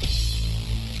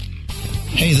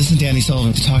 Hey, this is Danny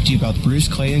Sullivan to talk to you about Bruce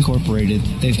Clay Incorporated.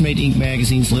 They've made Inc.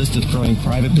 Magazine's list of growing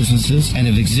private businesses and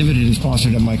have exhibited and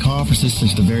sponsored at my conferences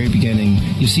since the very beginning.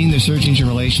 You've seen their search engine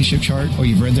relationship chart, or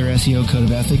you've read their SEO code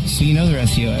of ethics, so you know they're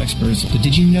SEO experts. But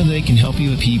did you know they can help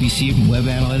you with PPC, web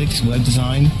analytics, web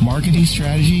design, marketing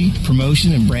strategy,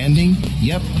 promotion, and branding?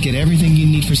 Yep, get everything you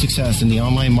need for success in the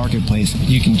online marketplace.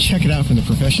 You can check it out from the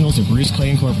professionals at Bruce Clay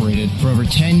Incorporated. For over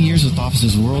 10 years with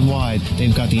offices worldwide,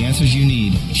 they've got the answers you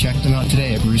need. Check them out today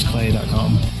at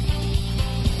bruceclay.com.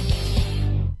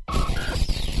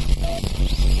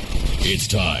 It's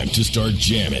time to start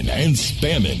jamming and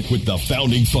spamming with the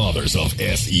founding fathers of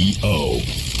SEO.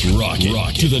 Rock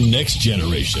it to the next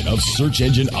generation of search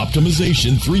engine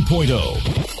optimization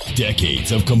 3.0.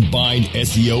 Decades of combined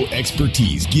SEO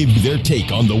expertise give you their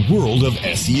take on the world of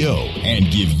SEO and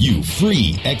give you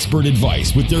free expert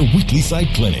advice with their weekly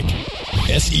site clinic.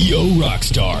 SEO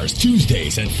Rockstars,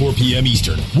 Tuesdays at 4 p.m.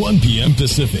 Eastern, 1 p.m.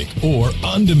 Pacific, or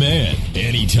on demand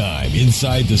anytime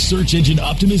inside the Search Engine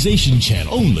Optimization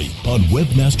channel, only on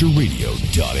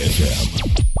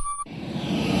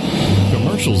webmasterradio.fm.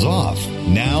 Commercials off.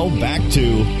 Now back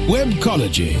to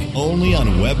Webcology, only on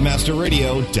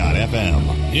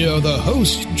webmasterradio.fm. Here are the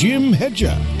hosts, Jim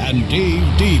Hedger and Dave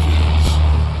Davies.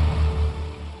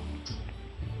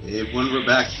 Hey everyone, we're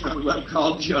back here on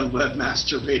Webcology on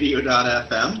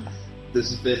webmasterradio.fm.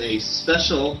 This has been a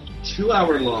special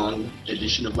 2-hour-long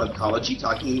edition of Webcology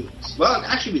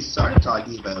we started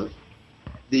talking about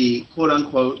the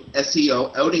quote-unquote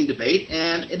SEO outing debate,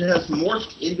 and it has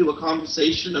morphed into a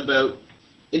conversation about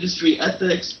industry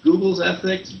ethics, Google's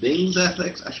ethics, Bing's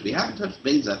ethics. Actually, we haven't touched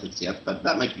Bing's ethics yet, but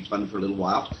that might be fun for a little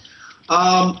while.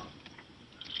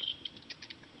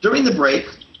 During the break,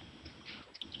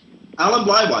 Alan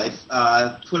Bleiweiss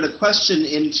put a question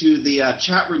into the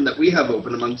chat room that we have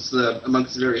open amongst the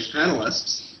various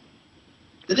panelists.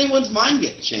 Did anyone's mind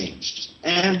get changed?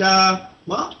 And that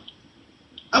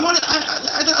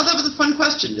was a fun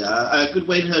question. A good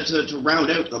way to round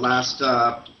out the last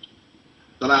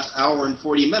hour and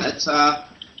 40 minutes.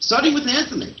 Starting with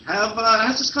Anthony,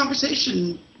 has this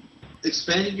conversation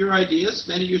expanded your ideas,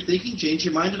 expanded your thinking, changed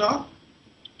your mind at all?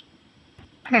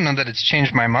 I don't know that it's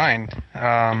changed my mind.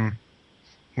 I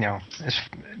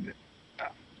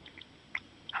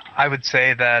would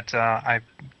say that I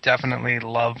definitely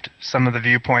loved some of the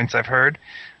viewpoints I've heard.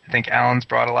 I think Alan's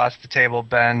brought a lot to the table.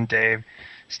 Ben, Dave,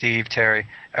 Steve, Terry,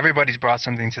 everybody's brought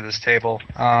something to this table,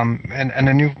 and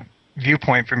a new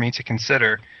viewpoint for me to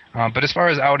consider. But as far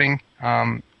as outing,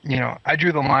 I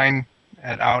drew the line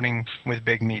at outing with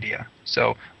big media.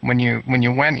 So when you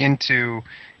went into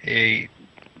a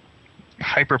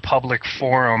hyper-public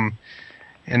forum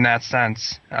in that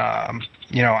sense, I'm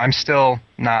still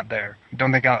not there.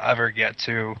 Don't think I'll ever get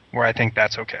to where I think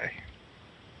that's okay.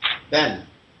 Ben?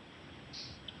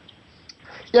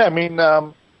 Yeah, I mean,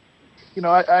 I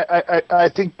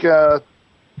think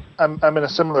I'm in a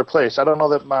similar place. I don't know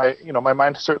that my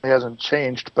mind certainly hasn't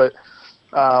changed, but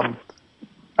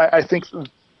I think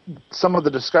some of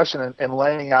the discussion and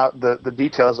laying out the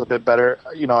details a bit better,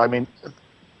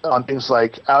 on things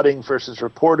like outing versus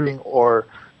reporting, or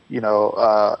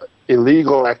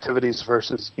illegal activities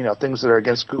versus things that are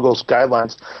against Google's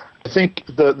guidelines. I think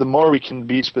the more we can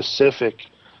be specific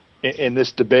in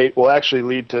this debate will actually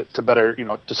lead to better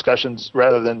discussions,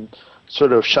 rather than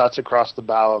sort of shots across the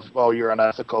bow of, oh, you're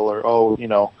unethical, or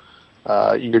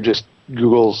you're just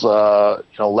Google's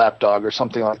lapdog or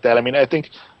something like that. I mean, I think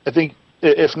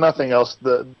if nothing else,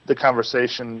 the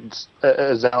conversations,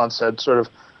 as Alan said, sort of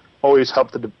always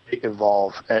help the debate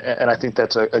evolve, and I think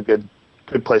that's a good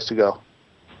place to go.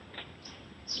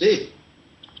 Steve?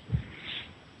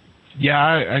 Yeah,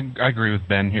 I agree with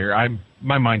Ben here.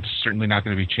 My mind's certainly not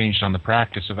going to be changed on the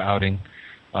practice of outing.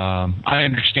 I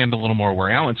understand a little more where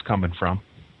Alan's coming from,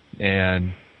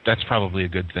 and that's probably a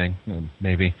good thing,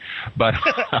 maybe. But,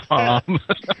 but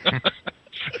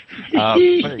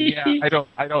yeah, I don't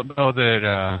know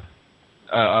that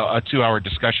a 2-hour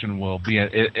discussion will be.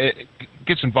 It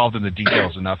gets involved in the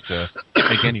details enough to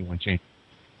make anyone change.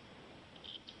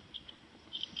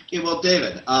 Okay, well,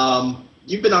 David,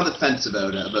 you've been on the fence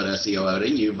about SEO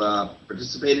outing. You've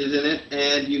participated in it,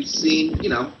 and you've seen,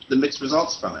 the mixed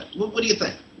results from it. What do you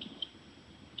think?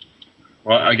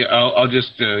 Well, I'll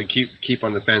just keep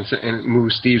on the fence and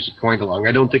move Steve's point along.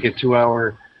 I don't think a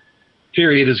 2-hour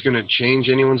period is going to change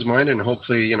anyone's mind, and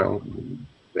hopefully,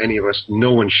 any of us,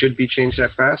 no one should be changed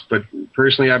that fast. But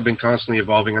personally, I've been constantly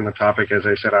evolving on the topic, as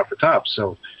I said off the top.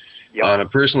 So on a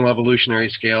personal evolutionary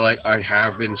scale, I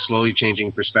have been slowly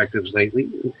changing perspectives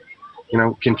lately.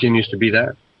 Continues to be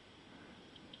that.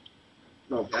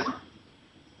 Okay.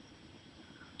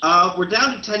 We're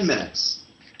down to 10 minutes.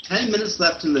 10 minutes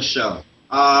left in the show.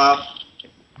 A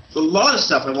lot of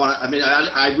stuff I want to...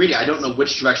 I don't know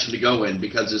which direction to go in,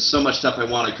 because there's so much stuff I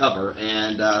want to cover,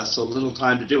 and so little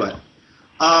time to do it.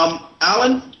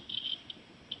 Alan,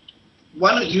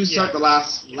 why don't you start the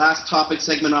last topic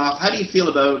segment off? How do you feel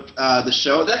about the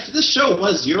show? This show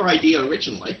was your idea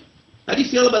originally. How do you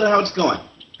feel about how it's going?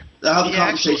 How the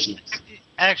conversation is?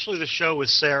 Actually, the show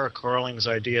was Sarah Carling's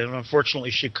idea, and unfortunately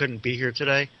she couldn't be here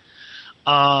today.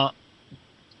 I'm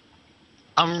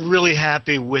really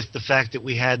happy with the fact that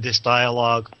we had this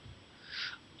dialogue.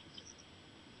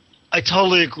 I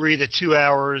totally agree that 2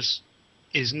 hours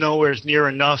is nowhere near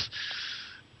enough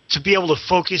to be able to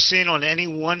focus in on any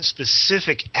one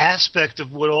specific aspect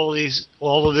of what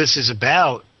all of this is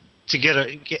about to get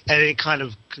any kind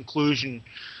of conclusion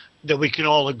that we can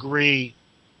all agree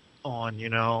on.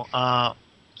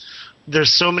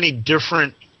 There's so many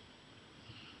different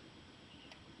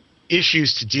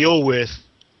issues to deal with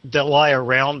that lie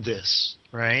around this,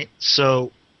 right?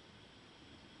 So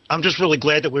I'm just really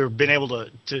glad that we've been able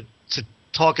to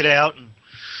talk it out, and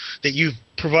that you've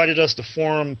provided us the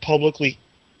forum publicly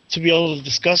to be able to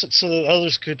discuss it so that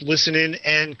others could listen in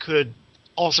and could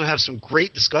also have some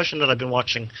great discussion that I've been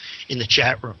watching in the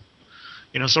chat room.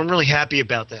 So I'm really happy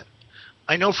about that.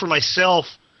 I know for myself,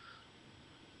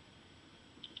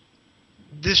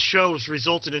 this show has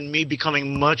resulted in me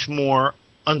becoming much more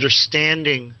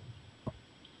understanding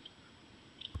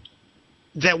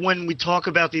that when we talk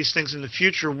about these things in the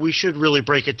future, we should really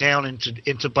break it down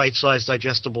into bite-sized,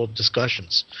 digestible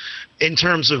discussions in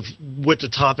terms of what the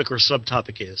topic or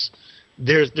subtopic is.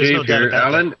 There's no doubt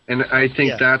about Alan, that. and I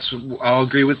think I'll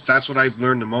agree with, that's what I've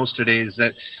learned the most today, is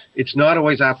that it's not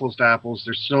always apples to apples.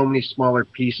 There's so many smaller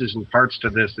pieces and parts to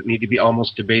this that need to be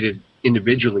almost debated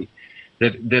individually,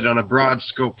 that on a broad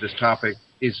scope, this topic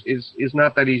is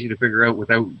not that easy to figure out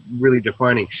without really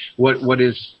defining what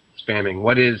is spamming,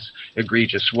 what is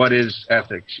egregious, what is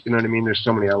ethics. You know what I mean? There's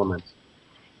so many elements.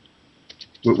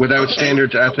 Without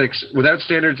standards, ethics,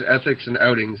 and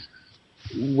outings,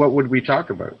 what would we talk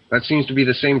about? That seems to be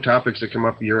the same topics that come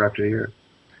up year after year.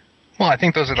 Well, I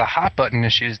think those are the hot button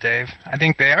issues, Dave. I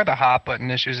think they are the hot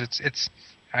button issues. It's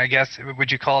I guess,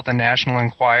 would you call it the National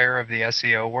Enquirer of the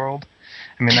SEO world?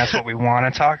 I mean, that's what we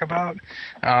want to talk about.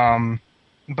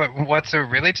 But what's there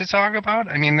really to talk about?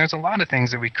 I mean, there's a lot of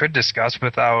things that we could discuss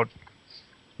without,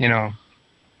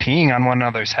 peeing on one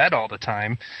another's head all the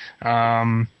time.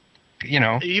 You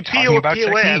talking about pee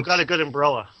away. techniques. I've got a good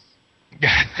umbrella.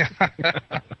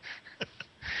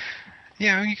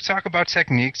 Yeah, you can talk about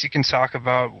techniques. You can talk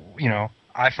about,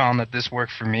 I found that this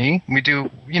worked for me. We do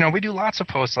lots of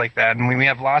posts like that, and we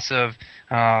have lots of,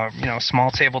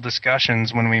 small table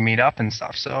discussions when we meet up and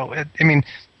stuff. So,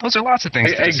 those are lots of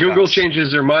things to discuss. Google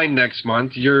changes their mind next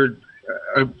month. Your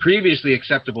previously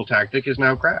acceptable tactic is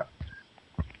now crap.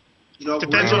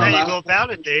 Depends on how you go about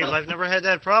it, Dave. I've never had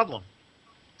that problem.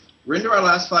 We're into our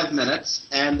last 5 minutes,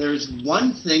 and there's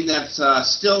one thing that's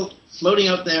still floating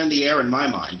out there in the air in my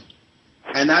mind,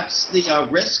 and that's the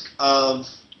risk of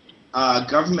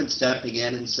government stepping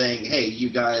in and saying, hey, you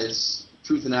guys,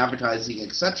 truth in advertising,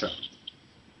 etc.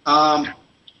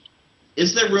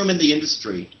 Is there room in the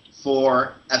industry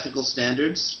for ethical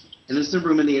standards? And is there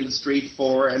room in the industry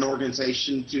for an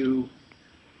organization to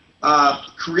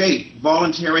create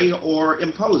voluntary or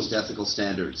imposed ethical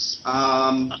standards?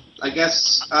 I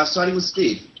guess starting with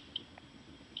Steve.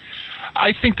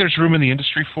 I think there's room in the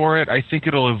industry for it. I think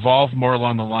it'll evolve more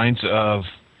along the lines of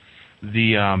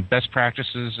the best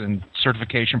practices and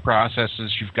certification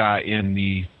processes you've got in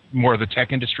the more of the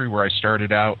tech industry where I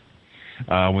started out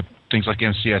with things like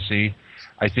MCSE.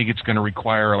 I think it's going to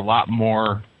require a lot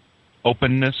more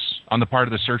openness on the part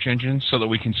of the search engines so that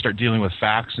we can start dealing with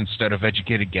facts instead of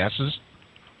educated guesses.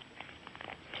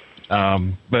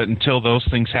 But until those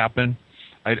things happen,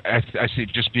 I see it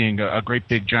just being a great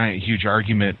big giant huge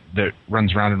argument that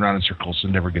runs round and round in circles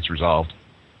and never gets resolved.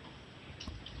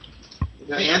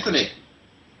 Okay, Anthony.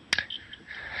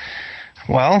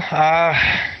 Well,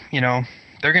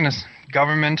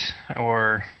 government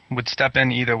would step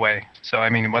in either way. So,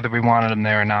 whether we wanted them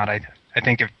there or not, I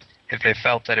think if they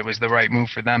felt that it was the right move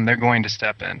for them, they're going to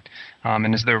step in.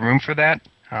 And is there room for that?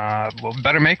 Well,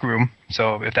 better make room.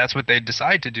 So if that's what they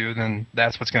decide to do, then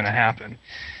that's what's going to happen.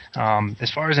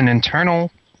 As far as an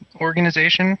internal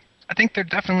organization, I think there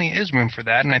definitely is room for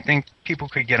that, and I think people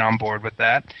could get on board with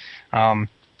that.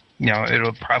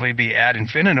 It'll probably be ad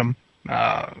infinitum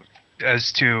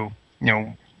as to,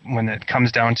 when it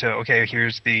comes down to, okay,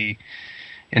 here's the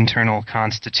internal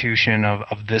constitution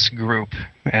of this group,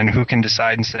 and who can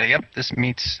decide and say, yep, this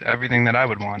meets everything that I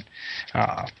would want.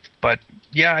 But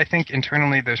yeah, I think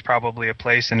internally there's probably a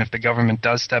place, and if the government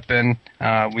does step in,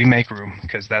 we make room,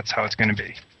 because that's how it's going to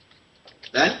be.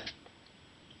 Ben?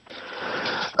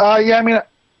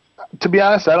 To be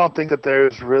honest, I don't think that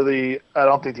I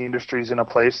don't think the industry's in a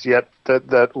place yet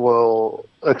that will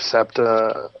accept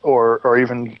or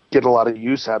even get a lot of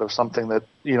use out of something that,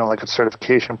 like a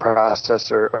certification process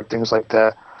or things like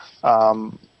that.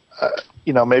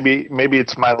 Maybe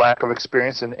it's my lack of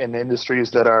experience in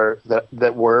industries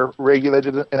that were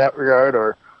regulated in that regard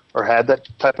or had that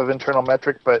type of internal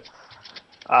metric. But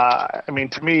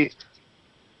to me,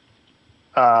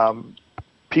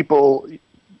 people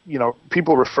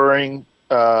people referring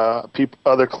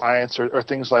other clients or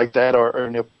things like that,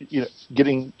 or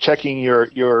checking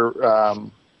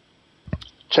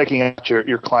checking out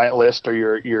your client list or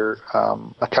your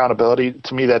accountability.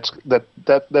 To me,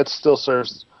 that still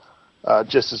serves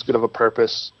just as good of a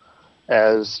purpose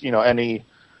as any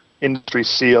industry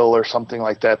seal or something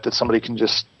like that somebody can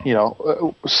just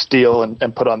steal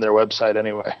and put on their website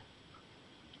anyway.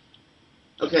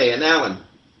 Okay, and Alan.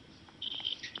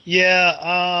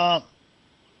 Yeah,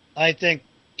 I think,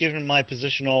 given my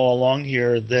position all along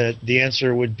here, that the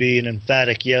answer would be an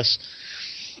emphatic yes.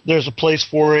 There's a place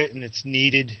for it, and it's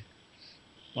needed.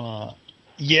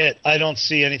 Yet, I don't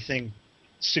see anything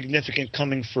significant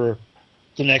coming for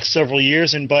the next several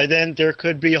years, and by then, there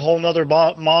could be a whole other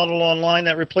model online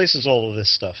that replaces all of this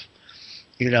stuff.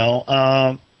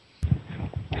 As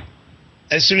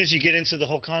soon as you get into the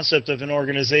whole concept of an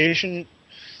organization,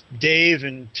 Dave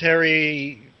and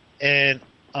Terry and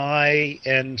I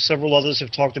and several others have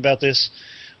talked about this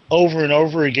over and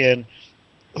over again.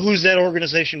 Who's that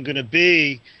organization going to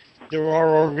be? There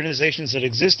are organizations that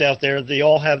exist out there. They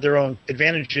all have their own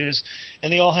advantages,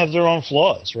 and they all have their own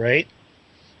flaws, right?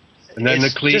 And then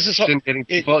the cliques and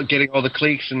getting all the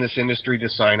cliques in this industry to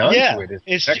sign on to it.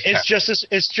 It's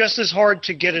just as hard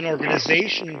to get an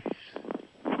organization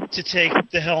to take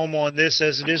the helm on this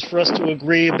as it is for us to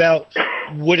agree about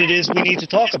what it is we need to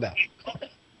talk about.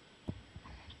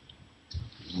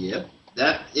 Yep,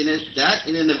 that in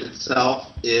and of itself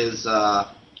is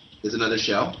another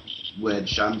show,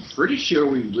 which I'm pretty sure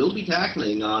we will be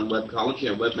tackling on Webcology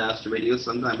and Webmaster Radio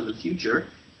sometime in the future.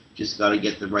 Just got to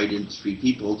get the right industry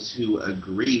people to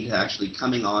agree to actually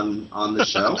coming on the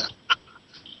show.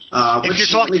 If you're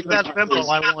talking about Webco,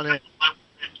 I want it.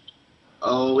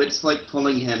 Oh, it's like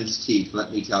pulling hen's teeth,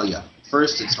 let me tell you.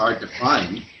 First, it's hard to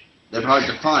find. They're hard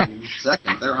to find.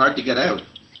 Second, they're hard to get out.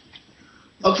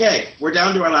 Okay, we're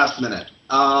down to our last minute.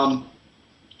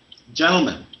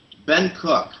 Gentlemen, Ben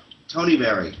Cook, Tony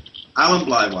Verre, Alan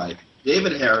Bleiweiss,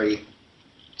 David Harry,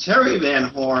 Terry Van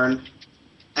Horn,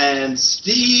 and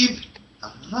Steve...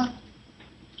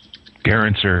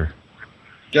 Gerenscer.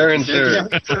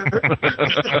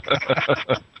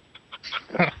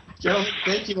 Gentlemen,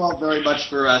 thank you all very much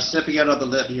for stepping out on the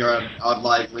limb here on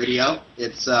live radio.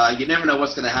 It's you never know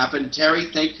what's going to happen. Terry,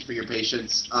 thank you for your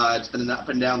patience. It's been an up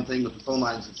and down thing with the phone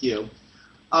lines with you.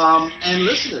 And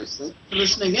listeners, thank you for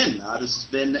listening in. This has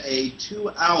been a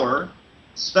 2-hour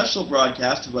special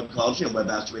broadcast of Webcology on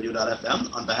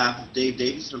webmasterradio.fm. On behalf of Dave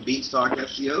Davies from Beanstalk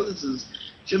SEO, this is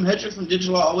Jim Hedger from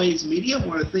Digital Always Media. I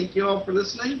want to thank you all for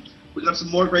listening. We've got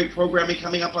some more great programming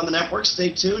coming up on the network.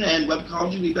 Stay tuned, and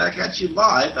Webcology will be back at you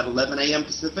live at 11 a.m.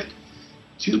 Pacific,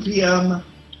 2 p.m.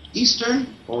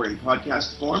 Eastern, or in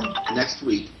podcast form next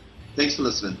week. Thanks for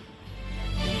listening.